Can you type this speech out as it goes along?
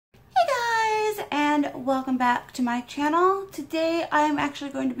and welcome back to my channel. Today I am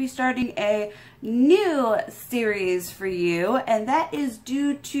actually going to be starting a new series for you, and that is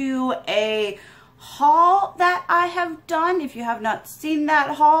due to a haul that I have done. If you have not seen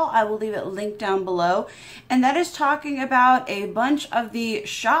that haul, I will leave it linked down below, and that is talking about a bunch of the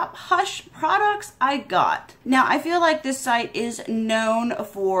Shop Hush products I got. Now, I feel like this site is known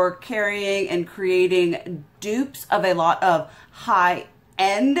for carrying and creating dupes of a lot of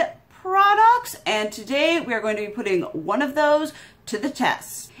high-end products, and today we are going to be putting one of those to the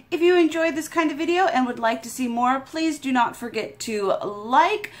test. If you enjoyed this kind of video and would like to see more, please do not forget to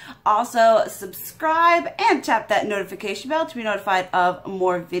like, also subscribe, and tap that notification bell to be notified of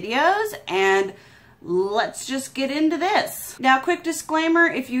more videos. And let's just get into this. Now, quick disclaimer,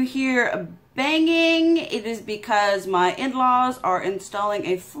 if you hear banging, it is because my in-laws are installing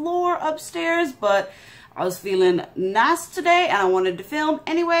a floor upstairs, but I was feeling nice today and I wanted to film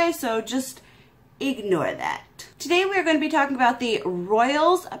anyway, so just ignore that. Today we are going to be talking about the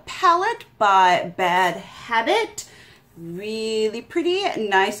Royals palette by Bad Habit. Really pretty,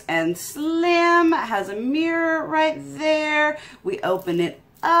 nice and slim. It has a mirror right there. We open it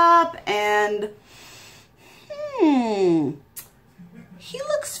up and he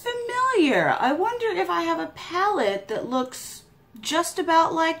looks familiar. I wonder if I have a palette that looks just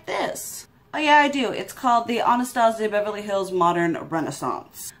about like this. Oh yeah, I do. It's called the Anastasia Beverly Hills Modern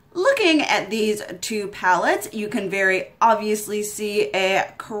Renaissance. Looking at these two palettes, you can very obviously see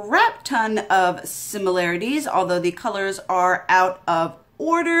a crap ton of similarities, although the colors are out of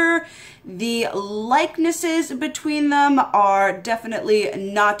order. The likenesses between them are definitely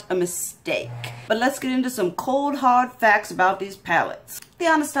not a mistake. But let's get into some cold hard facts about these palettes. The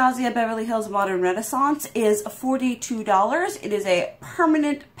Anastasia Beverly Hills Modern Renaissance is $42. It is a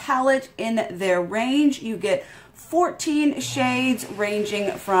permanent palette in their range. You get 14 shades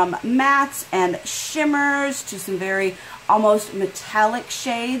ranging from mattes and shimmers to some very almost metallic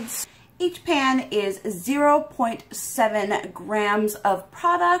shades. Each pan is 0.7 grams of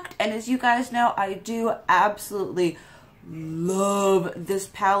product, and as you guys know, I do absolutely love this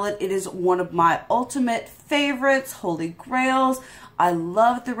palette. It is one of my ultimate favorites, holy grails. I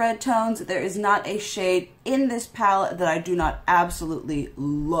love the red tones. There is not a shade in this palette that I do not absolutely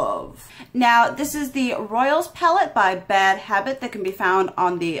love. Now, this is the Royals palette by Bad Habit that can be found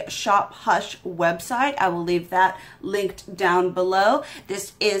on the Shop Hush website. I will leave that linked down below.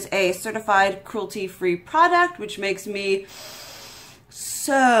 This is a certified cruelty-free product, which makes me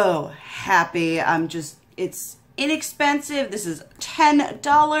so happy. It's inexpensive. This is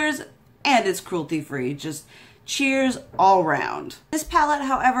 $10 and it's cruelty-free. Just cheers all round. This palette,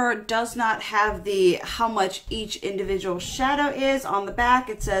 however, does not have the how much each individual shadow is. On the back,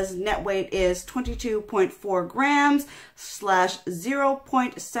 it says net weight is 22.4 grams /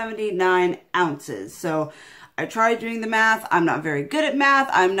 0.79 ounces. So I tried doing the math. I'm not very good at math.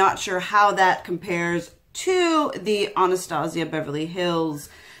 I'm not sure how that compares to the Anastasia Beverly Hills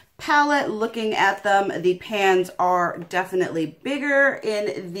palette. Looking at them, the pans are definitely bigger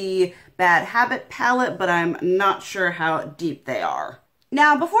in the Bad Habit palette, but I'm not sure how deep they are.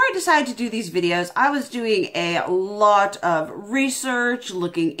 Now, before I decided to do these videos, I was doing a lot of research,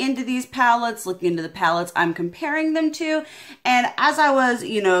 looking into these palettes, looking into the palettes I'm comparing them to, and as I was,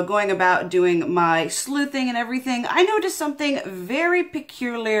 going about doing my sleuthing and everything, I noticed something very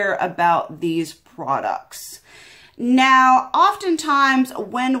peculiar about these products. Now, oftentimes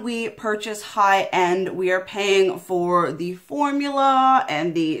when we purchase high-end, we are paying for the formula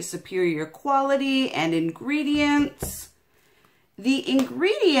and the superior quality and ingredients. The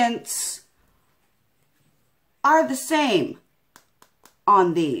ingredients are the same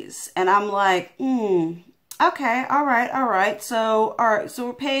on these. And I'm like, okay, all right. So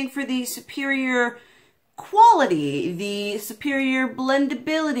we're paying for the superior quality, the superior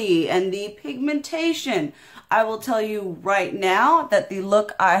blendability, and the pigmentation. I will tell you right now that the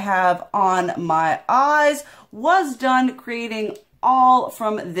look I have on my eyes was done creating all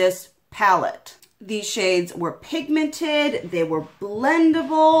from this palette. These shades were pigmented, they were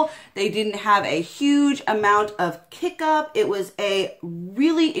blendable, they didn't have a huge amount of kick up. It was a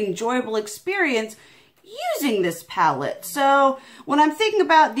really enjoyable experience using this palette. So when I'm thinking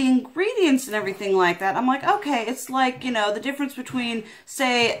about the ingredients and everything like that, I'm like, okay, it's like, the difference between,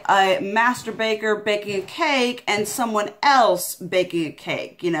 say, a master baker baking a cake and someone else baking a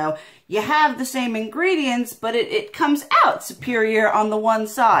cake. You have the same ingredients, but it comes out superior on the one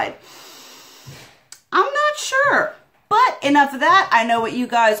side. I'm not sure. But enough of that. I know what you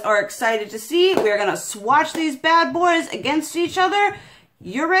guys are excited to see. We're going to swatch these bad boys against each other.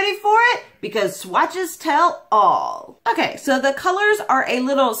 You're ready for it? Because swatches tell all. Okay, so the colors are a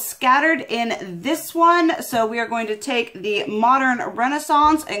little scattered in this one. So we are going to take the Modern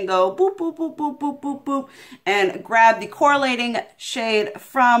Renaissance and go boop, boop, boop, boop, boop, boop, boop, and grab the correlating shade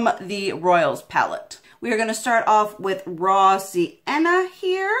from the Royals palette. We are going to start off with Raw Sienna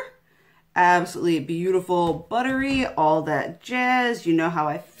here. Absolutely beautiful, buttery, all that jazz. You know how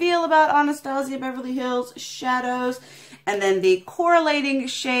I feel about Anastasia Beverly Hills shadows. And then the correlating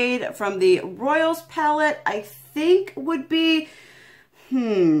shade from the Royals palette, I think would be,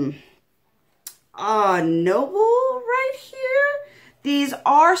 Noble right here. These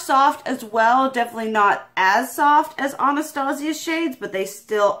are soft as well, definitely not as soft as Anastasia's shades, but they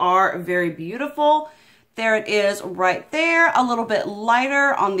still are very beautiful. There it is right there, a little bit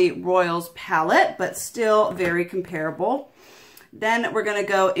lighter on the Royals palette, but still very comparable. Then we're going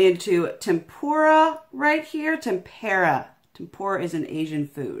to go into Tempura right here. Tempura. Tempura is an Asian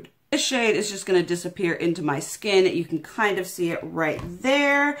food. This shade is just going to disappear into my skin. You can kind of see it right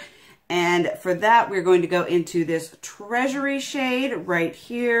there. And for that, we're going to go into this Treasury shade right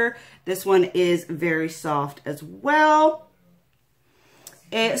here. This one is very soft as well.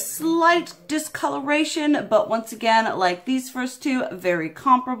 A slight discoloration, but once again, like these first two, very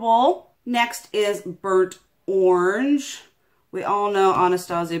comparable. Next is Burnt Orange. We all know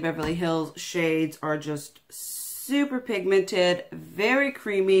Anastasia Beverly Hills shades are just super pigmented, very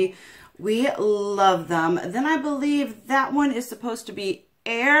creamy. We love them. Then I believe that one is supposed to be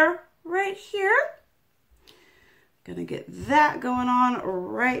Air right here. Gonna get that going on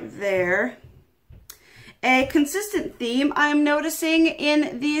right there. A consistent theme I'm noticing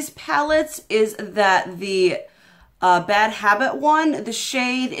in these palettes is that the Bad Habit one, the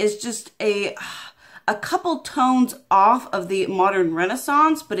shade is just a couple tones off of the Modern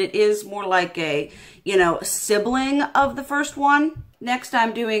Renaissance, but it is more like a, sibling of the first one. Next,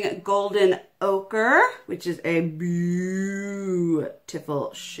 I'm doing Golden Ochre, which is a beautiful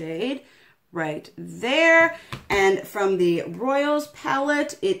shade right there. And from the Royals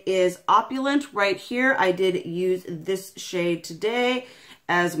palette, it is Opulent right here. I did use this shade today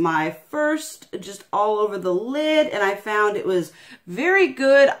as my first, just all over the lid, and I found it was very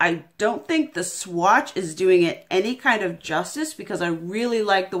good. I don't think the swatch is doing it any kind of justice because I really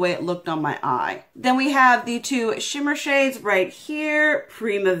like the way it looked on my eye. Then we have the two shimmer shades right here,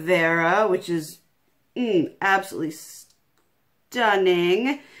 Primavera, which is absolutely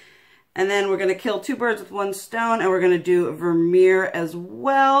stunning. And then we're going to kill two birds with one stone, and we're going to do Vermeer as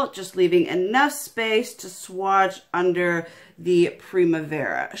well, just leaving enough space to swatch under the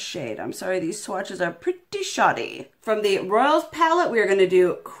Primavera shade. I'm sorry, these swatches are pretty shoddy. From the Royals palette, we are going to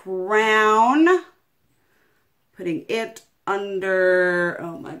do Crown, putting it under,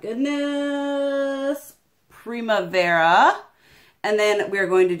 oh my goodness, Primavera. And then we're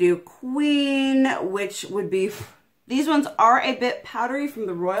going to do Queen, which would be... These ones are a bit powdery from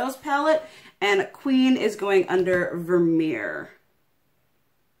the Royals palette, and Queen is going under Vermeer.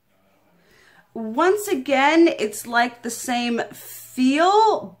 Once again, it's like the same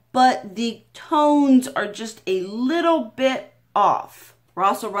feel, but the tones are just a little bit off. We're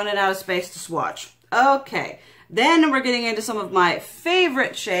also running out of space to swatch. Okay, then we're getting into some of my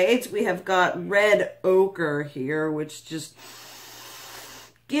favorite shades. We have got Red Ochre here, which just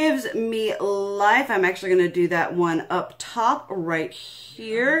gives me life. I'm actually going to do that one up top right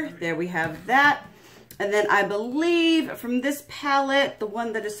here. There we have that. And then I believe from this palette, the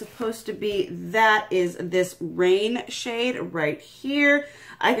one that is supposed to be that is this Rain shade right here.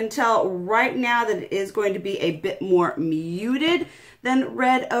 I can tell right now that it is going to be a bit more muted than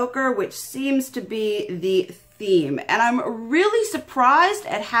Red Ochre, which seems to be the theme. And I'm really surprised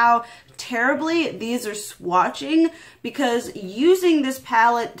at how terribly these are swatching, because using this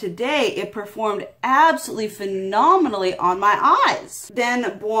palette today, it performed absolutely phenomenally on my eyes.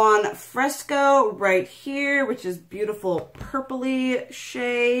 Then Buon Fresco right here, which is beautiful purpley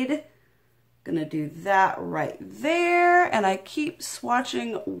shade. Gonna do that right there. And I keep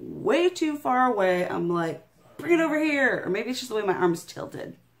swatching way too far away. I'm like, bring it over here. Or maybe it's just the way my arm's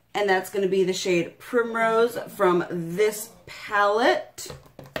tilted. And that's gonna be the shade Primrose from this palette.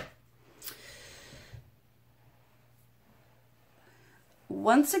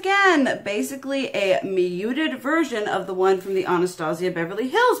 Once again, basically a muted version of the one from the Anastasia Beverly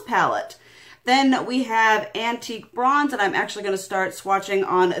Hills palette. Then we have Antique Bronze, and I'm actually going to start swatching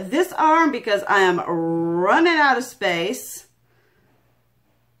on this arm because I am running out of space.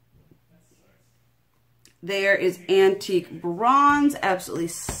 There is Antique Bronze, absolutely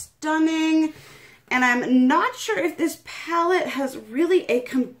stunning. And I'm not sure if this palette has really a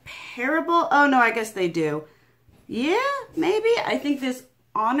comparable, oh no, I guess they do. Yeah, maybe. I think this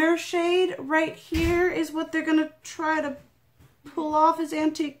Honor shade right here is what they're gonna try to pull off as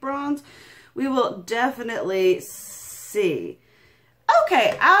antique bronze. We will definitely see.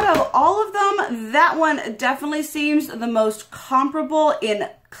 Okay, out of all of them, that one definitely seems the most comparable in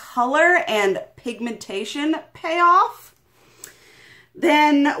color and pigmentation payoff.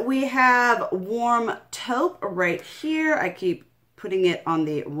 Then we have Warm Taupe right here. I keep putting it on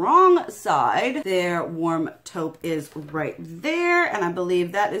the wrong side. There, Warm Taupe is right there, and I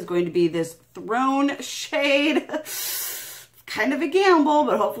believe that is going to be this Throne shade. Kind of a gamble,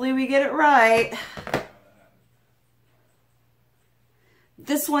 but hopefully we get it right.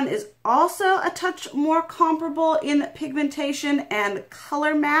 This one is also a touch more comparable in pigmentation and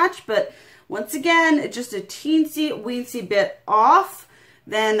color match, but once again, just a teensy-weensy bit off.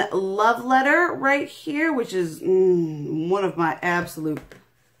 Then Love Letter right here, which is one of my absolute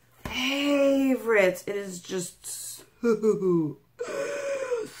favorites. It is just so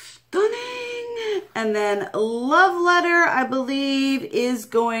stunning. And then Love Letter, I believe, is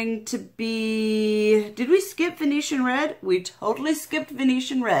going to be... Did we skip Venetian Red? We totally skipped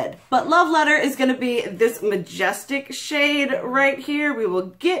Venetian Red. But Love Letter is going to be this majestic shade right here. We will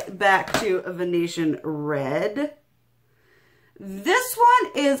get back to Venetian Red. This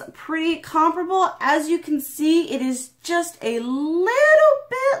one is pretty comparable. As you can see, it is just a little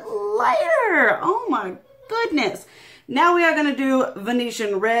bit lighter. Oh my goodness. Now we are going to do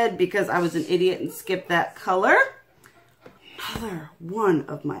Venetian Red because I was an idiot and skipped that color. Another one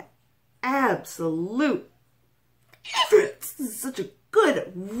of my absolute favorites. This is such a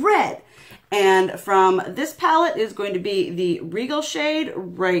good red. And from this palette is going to be the Regal shade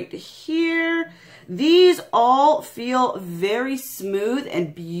right here. These all feel very smooth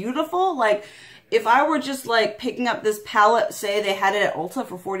and beautiful. Like, if I were just like picking up this palette, say they had it at Ulta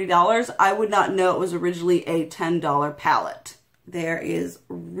for $40, I would not know it was originally a $10 palette. There is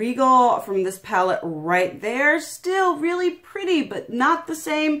Regal from this palette right there. Still really pretty, but not the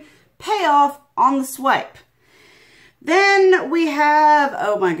same payoff on the swipe. Then we have,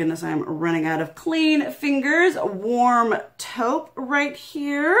 oh my goodness, I'm running out of clean fingers, Warm Taupe right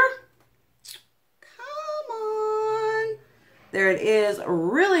here. There it is,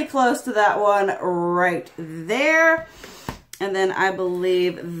 really close to that one right there. And then I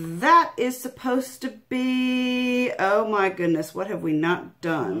believe that is supposed to be, oh my goodness, what have we not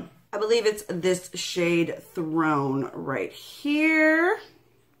done? I believe it's this shade Throne right here.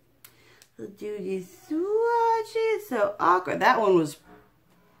 We'll do these swatches, so awkward. That one was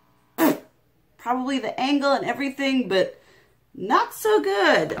probably the angle and everything, but not so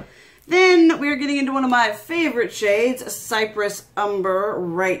good. Then we're getting into one of my favorite shades, Cypress Umber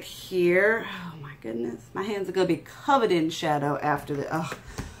right here. Oh my goodness, my hands are gonna be covered in shadow after the, oh.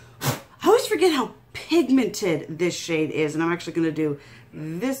 I always forget how pigmented this shade is, and I'm actually gonna do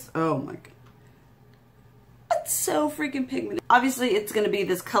this, oh my god. It's so freaking pigmented. Obviously it's gonna be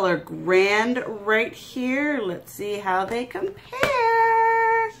this color Grand right here. Let's see how they compare.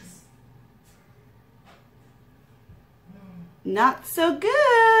 Not so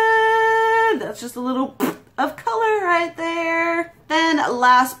good. That's just a little of color right there. Then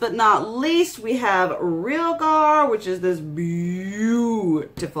last but not least, we have Real Gar, which is this beautiful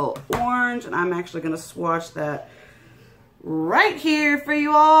orange. And I'm actually going to swatch that right here for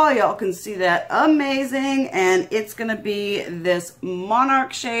you all. Y'all can see that amazing. And it's going to be this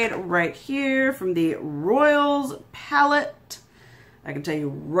Monarch shade right here from the Royals palette. I can tell you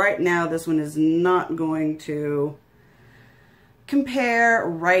right now, this one is not going to compare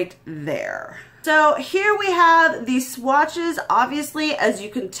right there. So here we have the swatches. Obviously, as you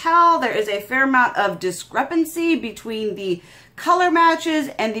can tell, there is a fair amount of discrepancy between the color matches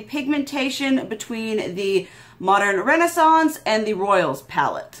and the pigmentation between the Modern Renaissance and the Royals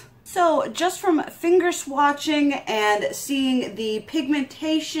palette. So just from finger swatching and seeing the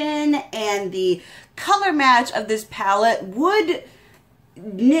pigmentation and the color match of this palette would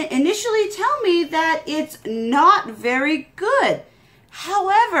initially tell me that it's not very good.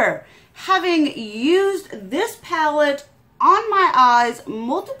 However, having used this palette on my eyes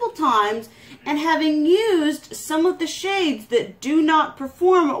multiple times and having used some of the shades that do not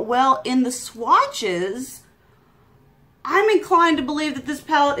perform well in the swatches, I'm inclined to believe that this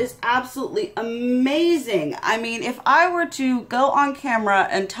palette is absolutely amazing. I mean, if I were to go on camera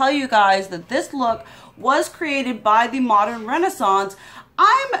and tell you guys that this look was created by the Modern Renaissance,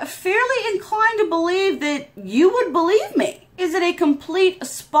 I'm fairly inclined to believe that you would believe me. Is it a complete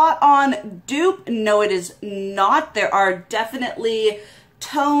spot-on dupe? No, it is not. There are definitely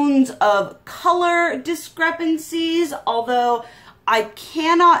tones of color discrepancies, although I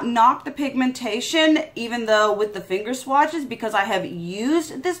cannot knock the pigmentation, even though with the finger swatches, because I have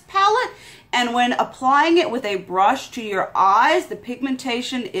used this palette. And when applying it with a brush to your eyes, the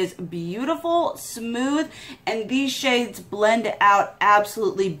pigmentation is beautiful, smooth, and these shades blend out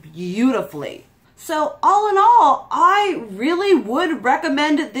absolutely beautifully. So all in all, I really would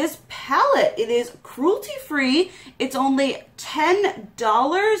recommend this palette. It is cruelty-free. It's only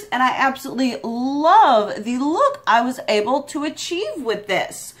 $10, and I absolutely love the look I was able to achieve with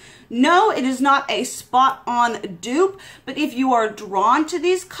this. No, it is not a spot-on dupe, but if you are drawn to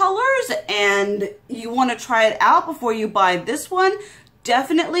these colors and you want to try it out before you buy this one,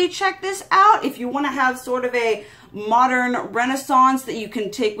 definitely check this out. If you want to have sort of a modern renaissance that you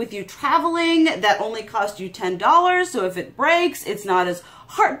can take with you traveling, that only costs you $10. So if it breaks, it's not as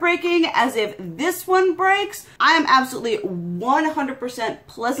heartbreaking as if this one breaks. I am absolutely 100%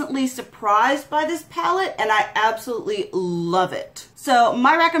 pleasantly surprised by this palette, and I absolutely love it. So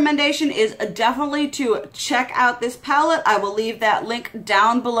my recommendation is definitely to check out this palette. I will leave that link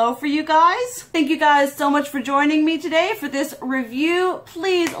down below for you guys. Thank you guys so much for joining me today for this review.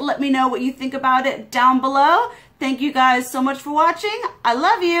 Please let me know what you think about it down below. Thank you guys so much for watching. I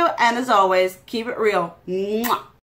love you, and as always, keep it real. Mwah.